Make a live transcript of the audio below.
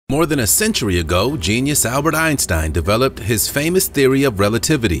More than a century ago, genius Albert Einstein developed his famous theory of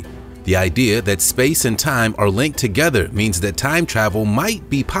relativity. The idea that space and time are linked together means that time travel might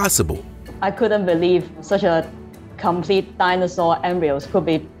be possible. I couldn't believe such a complete dinosaur embryos could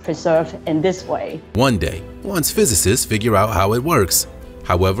be preserved in this way. One day, once physicists figure out how it works.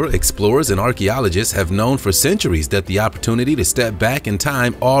 However, explorers and archaeologists have known for centuries that the opportunity to step back in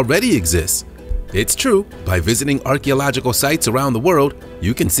time already exists. It's true, by visiting archaeological sites around the world,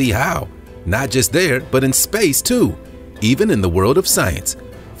 you can see how. Not just there, but in space too. Even in the world of science.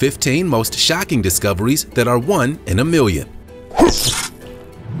 15 most shocking discoveries that are 1 in a million.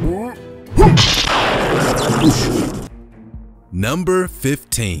 Number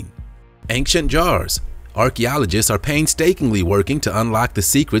 15. Ancient jars. Archaeologists are painstakingly working to unlock the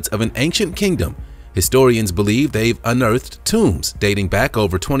secrets of an ancient kingdom. Historians believe they've unearthed tombs dating back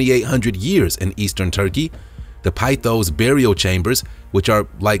over 2,800 years in eastern Turkey. The Pythos burial chambers, which are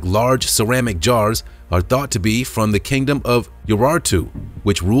like large ceramic jars, are thought to be from the kingdom of Urartu,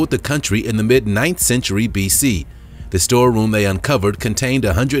 which ruled the country in the mid-9th century BC. The storeroom they uncovered contained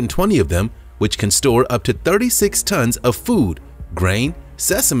 120 of them, which can store up to 36 tons of food, grain,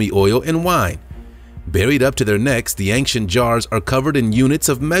 sesame oil, and wine. Buried up to their necks, the ancient jars are covered in units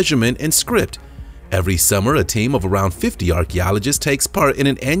of measurement and script. Every summer, a team of around 50 archaeologists takes part in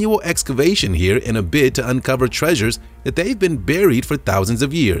an annual excavation here in a bid to uncover treasures that they've been buried for thousands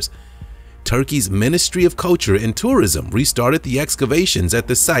of years. Turkey's Ministry of Culture and Tourism restarted the excavations at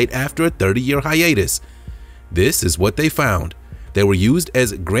the site after a 30-year hiatus. This is what they found. They were used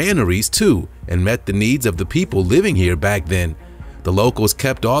as granaries too and met the needs of the people living here back then. The locals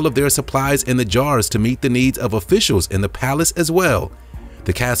kept all of their supplies in the jars to meet the needs of officials in the palace as well.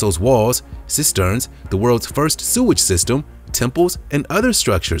 The castle's walls, cisterns, the world's first sewage system, temples, and other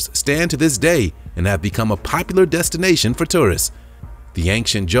structures stand to this day and have become a popular destination for tourists. The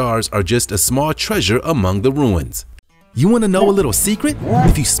ancient jars are just a small treasure among the ruins. You want to know a little secret?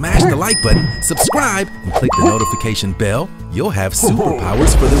 If you smash the like button, subscribe, and click the notification bell, you'll have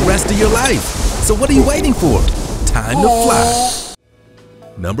superpowers for the rest of your life. So what are you waiting for? Time to fly!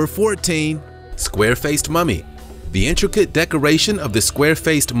 Number 14. Square-faced mummy. The intricate decoration of the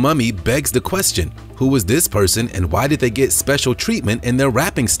square-faced mummy begs the question, who was this person and why did they get special treatment in their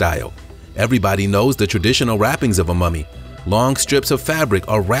wrapping style? Everybody knows the traditional wrappings of a mummy. Long strips of fabric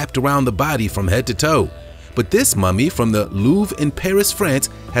are wrapped around the body from head to toe. But this mummy from the Louvre in Paris, France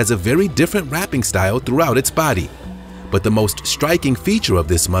has a very different wrapping style throughout its body. But the most striking feature of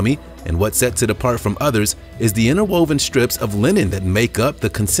this mummy, and what sets it apart from others, is the interwoven strips of linen that make up the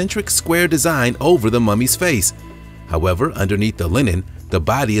concentric square design over the mummy's face. However, underneath the linen, the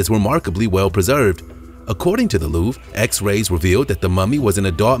body is remarkably well preserved. According to the Louvre, X-rays revealed that the mummy was an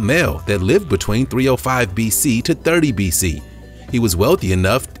adult male that lived between 305 BC to 30 BC. He was wealthy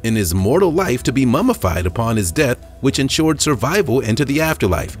enough in his mortal life to be mummified upon his death, which ensured survival into the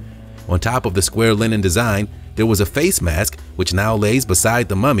afterlife. On top of the square linen design, there was a face mask, which now lays beside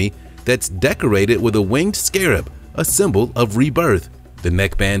the mummy, that's decorated with a winged scarab, a symbol of rebirth. The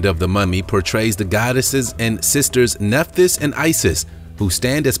neckband of the mummy portrays the goddesses and sisters Nephthys and Isis, who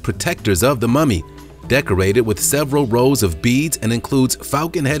stand as protectors of the mummy, decorated with several rows of beads and includes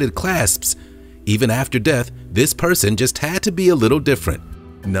falcon-headed clasps. Even after death, this person just had to be a little different.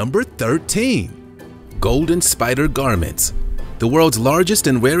 Number 13. Golden spider garments. The world's largest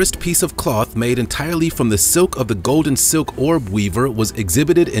and rarest piece of cloth made entirely from the silk of the golden silk orb weaver was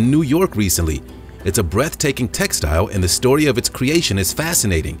exhibited in New York recently. It's a breathtaking textile and the story of its creation is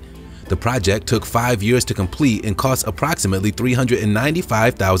fascinating. The project took 5 years to complete and cost approximately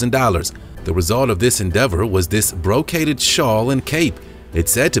 $395,000. The result of this endeavor was this brocaded shawl and cape.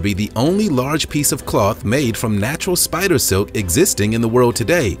 It's said to be the only large piece of cloth made from natural spider silk existing in the world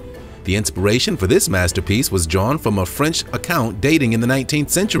today. The inspiration for this masterpiece was drawn from a French account dating in the 19th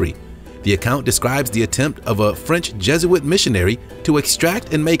century. The account describes the attempt of a French Jesuit missionary to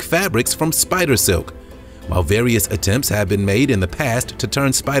extract and make fabrics from spider silk. While various attempts have been made in the past to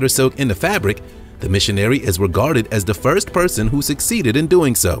turn spider silk into fabric, the missionary is regarded as the first person who succeeded in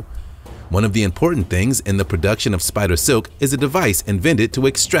doing so. One of the important things in the production of spider silk is a device invented to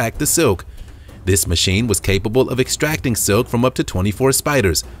extract the silk. This machine was capable of extracting silk from up to 24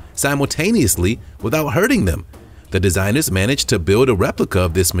 spiders simultaneously without hurting them. The designers managed to build a replica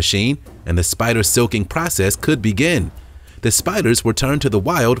of this machine, and the spider silking process could begin. The spiders were turned to the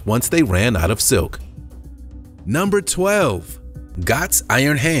wild once they ran out of silk. Number 12. Gott's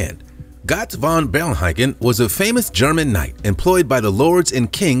Iron Hand. Gott von Bernhagen was a famous German knight employed by the lords and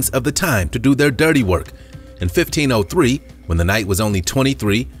kings of the time to do their dirty work. In 1503, when the knight was only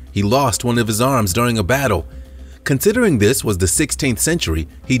 23, he lost one of his arms during a battle. Considering this was the 16th century,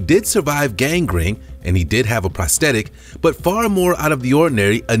 he did survive gangrene and he did have a prosthetic, but far more out of the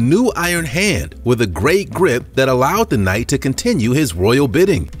ordinary, a new iron hand with a great grip that allowed the knight to continue his royal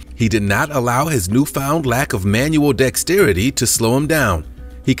bidding. He did not allow his newfound lack of manual dexterity to slow him down.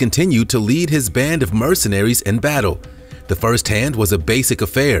 He continued to lead his band of mercenaries in battle. The first hand was a basic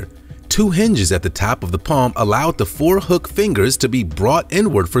affair. 2 hinges at the top of the palm allowed the 4 hook fingers to be brought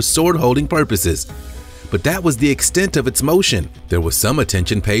inward for sword-holding purposes. But that was the extent of its motion. There was some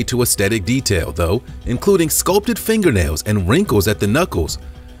attention paid to aesthetic detail, though, including sculpted fingernails and wrinkles at the knuckles.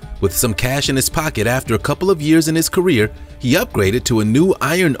 With some cash in his pocket after a couple of years in his career, he upgraded to a new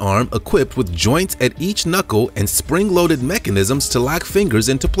iron arm equipped with joints at each knuckle and spring-loaded mechanisms to lock fingers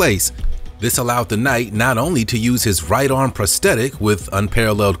into place. This allowed the knight not only to use his right arm prosthetic with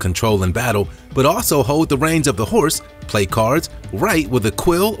unparalleled control in battle, but also hold the reins of the horse, play cards, write with a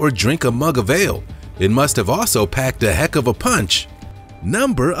quill, or drink a mug of ale. It must have also packed a heck of a punch.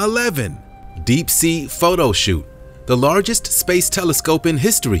 Number 11. Deep Sea Photo Shoot. The largest space telescope in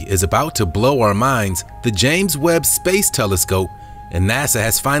history is about to blow our minds, the James Webb Space Telescope, and NASA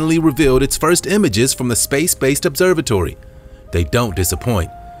has finally revealed its first images from the space-based observatory. They don't disappoint.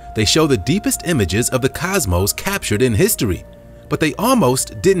 They show the deepest images of the cosmos captured in history, but they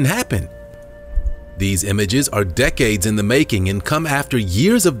almost didn't happen. These images are decades in the making and come after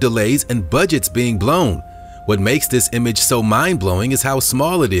years of delays and budgets being blown. What makes this image so mind-blowing is how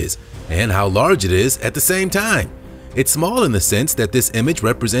small it is and how large it is at the same time. It's small in the sense that this image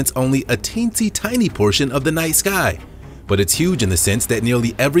represents only a teensy tiny portion of the night sky, but it's huge in the sense that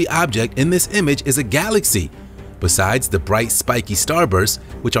nearly every object in this image is a galaxy, besides the bright spiky starbursts,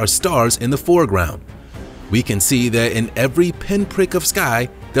 which are stars in the foreground. We can see that in every pinprick of sky,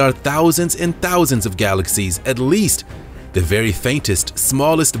 there are thousands and thousands of galaxies at least. The very faintest,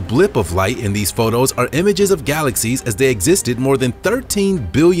 smallest blip of light in these photos are images of galaxies as they existed more than 13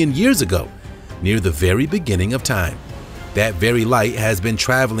 billion years ago, near the very beginning of time. That very light has been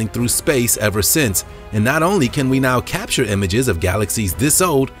traveling through space ever since, and not only can we now capture images of galaxies this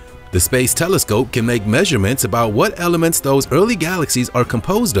old, the Space Telescope can make measurements about what elements those early galaxies are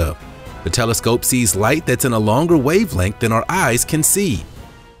composed of. The telescope sees light that's in a longer wavelength than our eyes can see.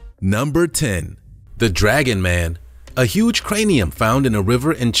 Number 10. The Dragon Man. A huge cranium found in a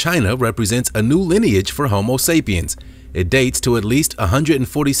river in China represents a new lineage for Homo sapiens. It dates to at least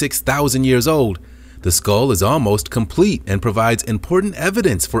 146,000 years old. The skull is almost complete and provides important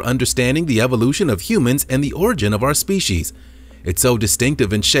evidence for understanding the evolution of humans and the origin of our species. It's so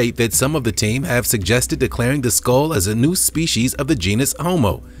distinctive in shape that some of the team have suggested declaring the skull as a new species of the genus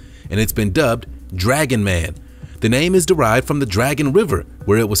Homo, and it's been dubbed Dragon Man. The name is derived from the Dragon River,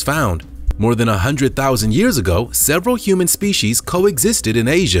 where it was found. More than 100,000 years ago, several human species coexisted in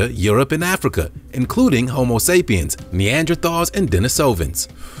Asia, Europe, and Africa, including Homo sapiens, Neanderthals, and Denisovans.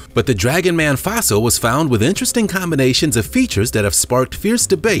 But the Dragon Man fossil was found with interesting combinations of features that have sparked fierce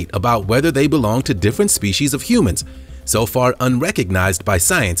debate about whether they belong to different species of humans, so far unrecognized by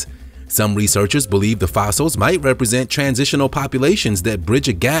science. Some researchers believe the fossils might represent transitional populations that bridge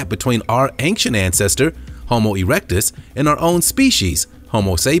a gap between our ancient ancestor, Homo erectus, and our own species,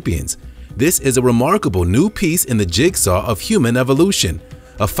 Homo sapiens. This is a remarkable new piece in the jigsaw of human evolution,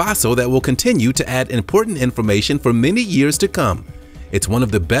 a fossil that will continue to add important information for many years to come. It's one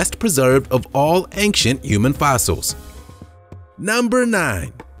of the best preserved of all ancient human fossils. Number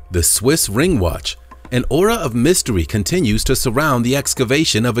 9. The Swiss Ring Watch. An aura of mystery continues to surround the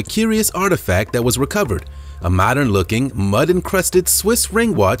excavation of a curious artifact that was recovered, a modern-looking, mud-encrusted Swiss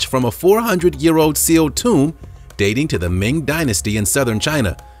ring watch from a 400-year-old sealed tomb dating to the Ming Dynasty in southern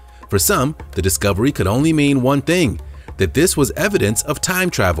China. For some, the discovery could only mean one thing, that this was evidence of time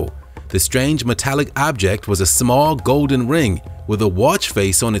travel. The strange metallic object was a small golden ring with a watch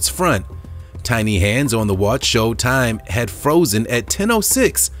face on its front. Tiny hands on the watch showed time had frozen at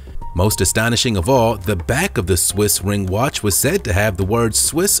 10:06. Most astonishing of all, the back of the Swiss ring watch was said to have the words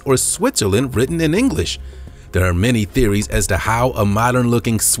Swiss or Switzerland written in English. There are many theories as to how a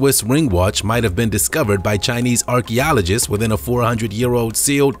modern-looking Swiss ring watch might have been discovered by Chinese archaeologists within a 400-year-old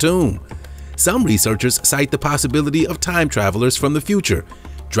sealed tomb. Some researchers cite the possibility of time travelers from the future,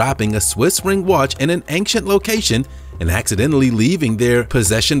 dropping a Swiss ring watch in an ancient location and accidentally leaving their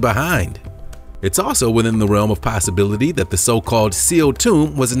possession behind. It's also within the realm of possibility that the so-called sealed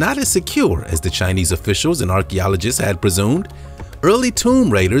tomb was not as secure as the Chinese officials and archaeologists had presumed. Early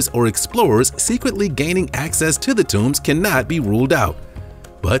tomb raiders or explorers secretly gaining access to the tombs cannot be ruled out.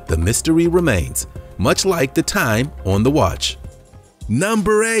 But the mystery remains, much like the time on the watch.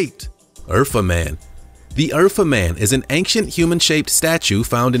 Number 8. Urfa Man. The Urfa Man is an ancient human-shaped statue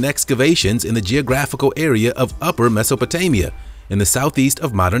found in excavations in the geographical area of Upper Mesopotamia in the southeast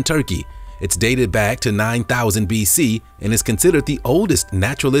of modern Turkey. It's dated back to 9000 BC and is considered the oldest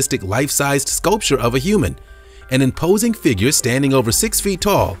naturalistic life-sized sculpture of a human, an imposing figure standing over 6 feet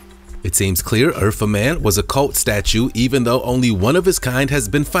tall. It seems clear Urfa Man was a cult statue even though only one of its kind has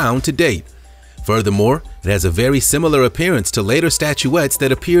been found to date. Furthermore, it has a very similar appearance to later statuettes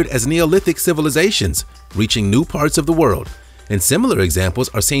that appeared as Neolithic civilizations, reaching new parts of the world, and similar examples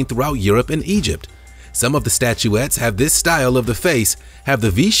are seen throughout Europe and Egypt. Some of the statuettes have this style of the face, have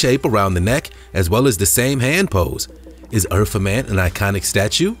the V shape around the neck, as well as the same hand pose. Is Urfa Man an iconic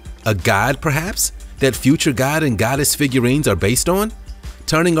statue? A god, perhaps, that future god and goddess figurines are based on?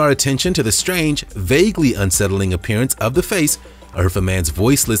 Turning our attention to the strange, vaguely unsettling appearance of the face, Urfa Man's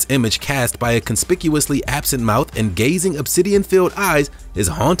voiceless image cast by a conspicuously absent mouth and gazing obsidian-filled eyes is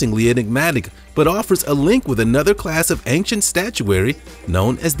hauntingly enigmatic, but offers a link with another class of ancient statuary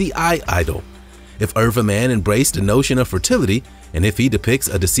known as the eye idol. If Urfa Man embraced a notion of fertility, and if he depicts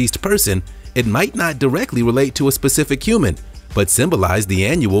a deceased person, it might not directly relate to a specific human, but symbolize the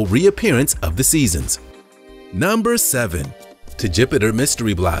annual reappearance of the seasons. Number 7. Tejupiter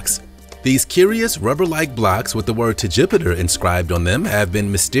Mystery Blocks. These curious rubber-like blocks with the word Tejupiter inscribed on them have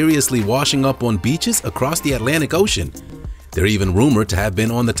been mysteriously washing up on beaches across the Atlantic Ocean. They're even rumored to have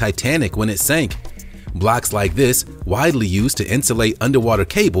been on the Titanic when it sank. Blocks like this, widely used to insulate underwater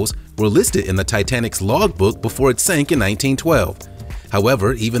cables, were listed in the Titanic's logbook before it sank in 1912.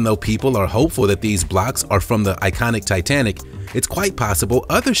 However, even though people are hopeful that these blocks are from the iconic Titanic, it's quite possible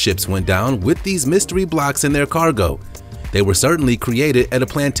other ships went down with these mystery blocks in their cargo. They were certainly created at a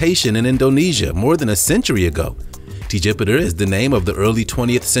plantation in Indonesia more than a century ago. Tejupiter is the name of the early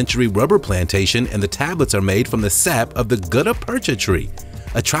 20th century rubber plantation, and the tablets are made from the sap of the gutta percha tree,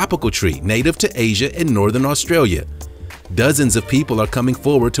 a tropical tree native to Asia and northern Australia. Dozens of people are coming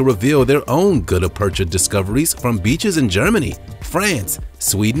forward to reveal their own gutta percha discoveries from beaches in Germany, France,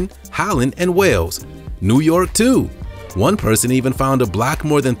 Sweden, Holland, and Wales. New York too. One person even found a block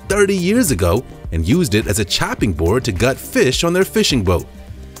more than 30 years ago and used it as a chopping board to gut fish on their fishing boat.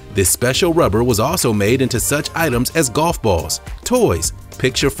 This special rubber was also made into such items as golf balls, toys,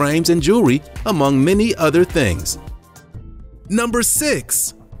 picture frames, and jewelry, among many other things. Number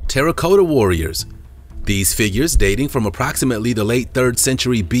 6. Terracotta Warriors. These figures, dating from approximately the late 3rd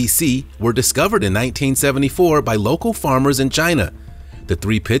century BC, were discovered in 1974 by local farmers in China. The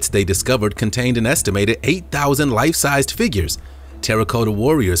 3 pits they discovered contained an estimated 8,000 life-sized figures, terracotta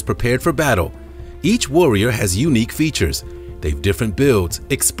warriors prepared for battle. Each warrior has unique features. They've different builds,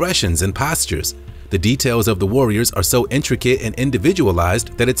 expressions, and postures. The details of the warriors are so intricate and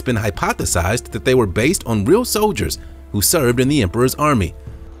individualized that it's been hypothesized that they were based on real soldiers who served in the emperor's army.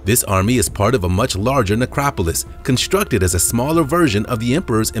 This army is part of a much larger necropolis, constructed as a smaller version of the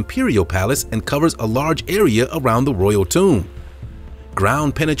emperor's imperial palace and covers a large area around the royal tomb.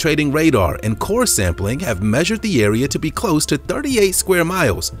 Ground-penetrating radar and core sampling have measured the area to be close to 38 square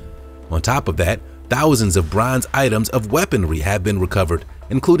miles. On top of that, thousands of bronze items of weaponry have been recovered,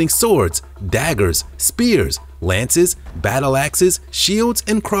 including swords, daggers, spears, lances, battle axes, shields,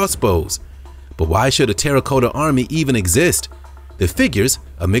 and crossbows. But why should a terracotta army even exist? The figures,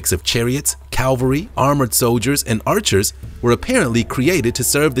 a mix of chariots, cavalry, armored soldiers, and archers, were apparently created to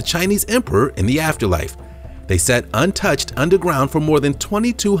serve the Chinese emperor in the afterlife. They sat untouched underground for more than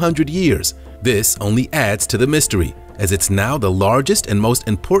 2,200 years. This only adds to the mystery, as it's now the largest and most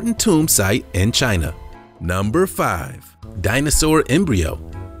important tomb site in China. Number 5. Dinosaur Embryo.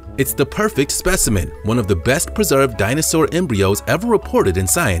 It's the perfect specimen, one of the best preserved dinosaur embryos ever reported in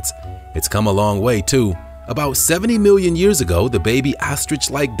science. It's come a long way too. About 70 million years ago, the baby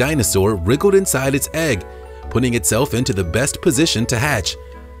ostrich-like dinosaur wriggled inside its egg, putting itself into the best position to hatch.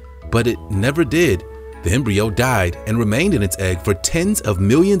 But it never did. The embryo died and remained in its egg for tens of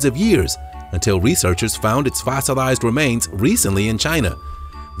millions of years until researchers found its fossilized remains recently in China.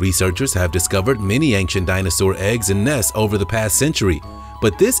 Researchers have discovered many ancient dinosaur eggs and nests over the past century,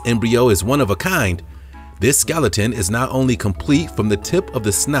 but this embryo is one of a kind. This skeleton is not only complete from the tip of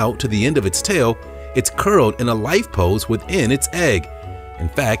the snout to the end of its tail, it's curled in a life pose within its egg. In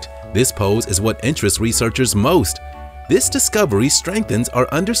fact, this pose is what interests researchers most. This discovery strengthens our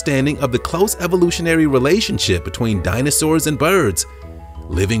understanding of the close evolutionary relationship between dinosaurs and birds.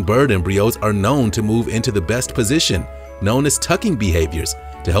 Living bird embryos are known to move into the best position, known as tucking behaviors,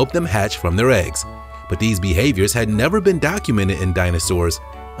 to help them hatch from their eggs. But these behaviors had never been documented in dinosaurs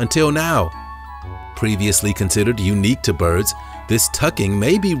until now. Previously considered unique to birds, this tucking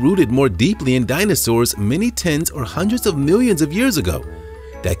may be rooted more deeply in dinosaurs many tens or hundreds of millions of years ago.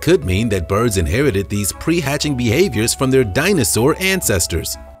 That could mean that birds inherited these pre-hatching behaviors from their dinosaur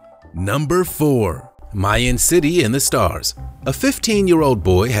ancestors. Number 4. Mayan City in the Stars. A 15-year-old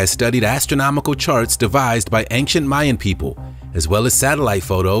boy has studied astronomical charts devised by ancient Mayan people, as well as satellite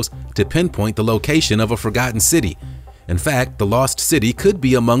photos to pinpoint the location of a forgotten city. In fact, the lost city could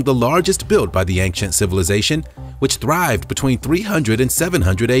be among the largest built by the ancient civilization, which thrived between 300 and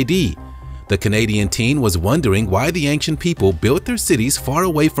 700 AD. The Canadian teen was wondering why the ancient people built their cities far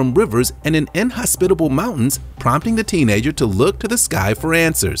away from rivers and in inhospitable mountains, prompting the teenager to look to the sky for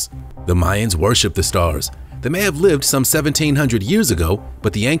answers. The Mayans worshipped the stars. They may have lived some 1700 years ago,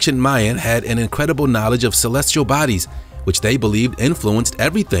 but the ancient Mayan had an incredible knowledge of celestial bodies, which they believed influenced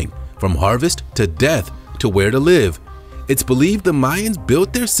everything, from harvest to death to where to live. It's believed the Mayans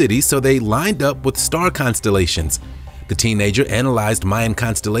built their cities so they lined up with star constellations. The teenager analyzed Mayan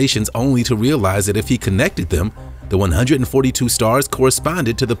constellations only to realize that if he connected them, the 142 stars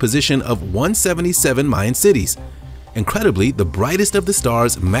corresponded to the position of 177 Mayan cities. Incredibly, the brightest of the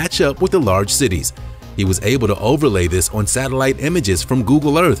stars match up with the large cities. He was able to overlay this on satellite images from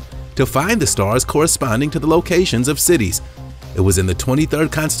Google Earth to find the stars corresponding to the locations of cities. It was in the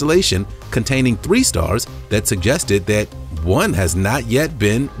 23rd constellation, containing 3 stars, that suggested that one has not yet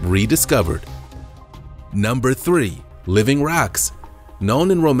been rediscovered. Number 3. Living rocks. Known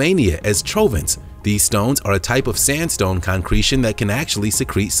in Romania as trovants, these stones are a type of sandstone concretion that can actually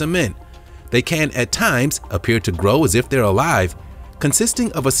secrete cement. They can, at times, appear to grow as if they're alive,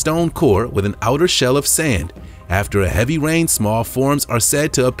 consisting of a stone core with an outer shell of sand. After a heavy rain, small forms are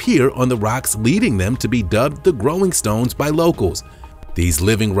said to appear on the rocks, leading them to be dubbed the growing stones by locals. These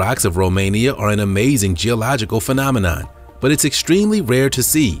living rocks of Romania are an amazing geological phenomenon, but it's extremely rare to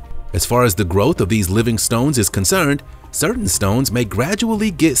see. As far as the growth of these living stones is concerned, certain stones may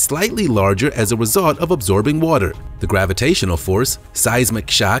gradually get slightly larger as a result of absorbing water. The gravitational force, seismic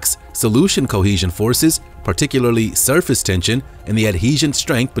shocks, solution cohesion forces, particularly surface tension, and the adhesion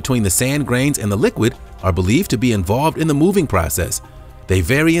strength between the sand grains and the liquid are believed to be involved in the moving process. They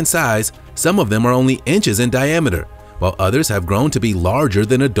vary in size. Some of them are only inches in diameter, while others have grown to be larger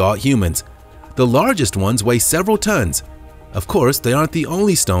than adult humans. The largest ones weigh several tons. Of course, they aren't the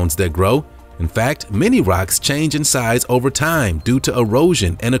only stones that grow. In fact, many rocks change in size over time due to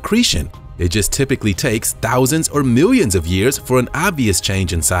erosion and accretion. It just typically takes thousands or millions of years for an obvious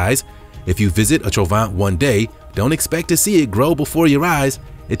change in size. If you visit a trovant one day, don't expect to see it grow before your eyes.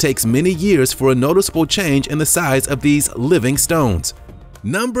 It takes many years for a noticeable change in the size of these living stones.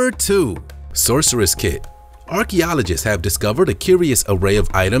 Number 2. Sorcerer's Kit. Archaeologists have discovered a curious array of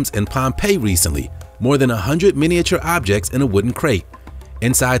items in Pompeii recently, more than 100 miniature objects in a wooden crate.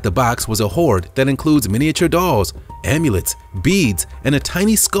 Inside the box was a hoard that includes miniature dolls, amulets, beads, and a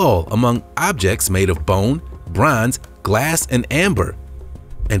tiny skull, among objects made of bone, bronze, glass, and amber.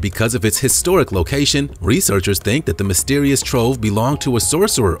 And because of its historic location, researchers think that the mysterious trove belonged to a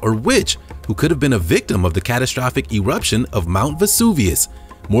sorcerer or witch who could have been a victim of the catastrophic eruption of Mount Vesuvius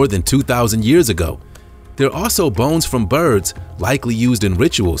more than 2,000 years ago. There are also bones from birds, likely used in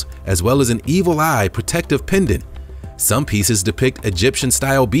rituals, as well as an evil eye protective pendant. Some pieces depict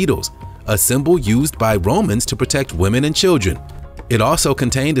Egyptian-style beetles, a symbol used by Romans to protect women and children. It also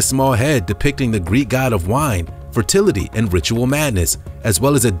contained a small head depicting the Greek god of wine, fertility, and ritual madness, as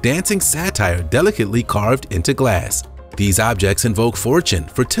well as a dancing satyr delicately carved into glass. These objects invoke fortune,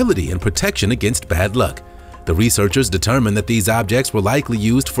 fertility, and protection against bad luck. The researchers determined that these objects were likely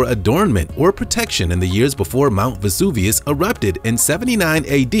used for adornment or protection in the years before Mount Vesuvius erupted in 79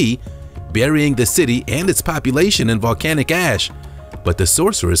 AD, burying the city and its population in volcanic ash, but the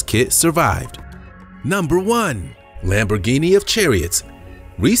sorcerer's kit survived. Number 1. Lamborghini of chariots.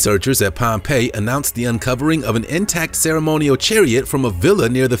 Researchers at Pompeii announced the uncovering of an intact ceremonial chariot from a villa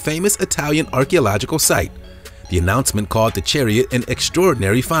near the famous Italian archaeological site. The announcement called the chariot an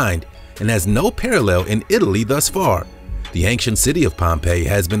extraordinary find and has no parallel in Italy thus far. The ancient city of Pompeii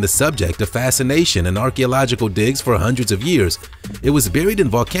has been the subject of fascination and archaeological digs for hundreds of years. It was buried in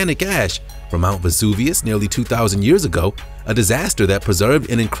volcanic ash from Mount Vesuvius nearly 2,000 years ago, a disaster that preserved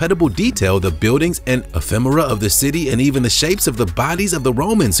in incredible detail the buildings and ephemera of the city and even the shapes of the bodies of the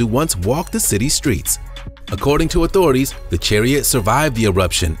Romans who once walked the city streets. According to authorities, the chariot survived the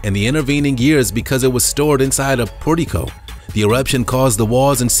eruption and the intervening years because it was stored inside a portico. The eruption caused the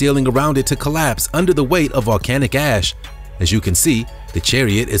walls and ceiling around it to collapse under the weight of volcanic ash. As you can see, the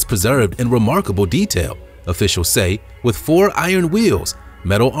chariot is preserved in remarkable detail, officials say, with 4 iron wheels,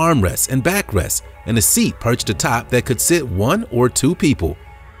 metal armrests and backrests, and a seat perched atop that could sit 1 or 2 people.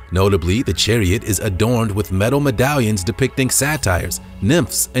 Notably, the chariot is adorned with metal medallions depicting satyrs,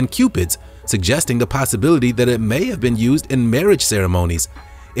 nymphs, and cupids, suggesting the possibility that it may have been used in marriage ceremonies.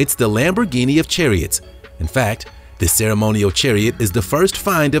 It's the Lamborghini of chariots. In fact, this ceremonial chariot is the first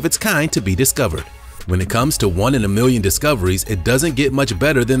find of its kind to be discovered. When it comes to 1 in a million discoveries, it doesn't get much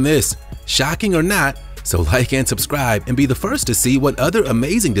better than this. Shocking or not, so like and subscribe and be the first to see what other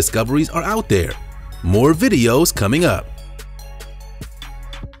amazing discoveries are out there. More videos coming up.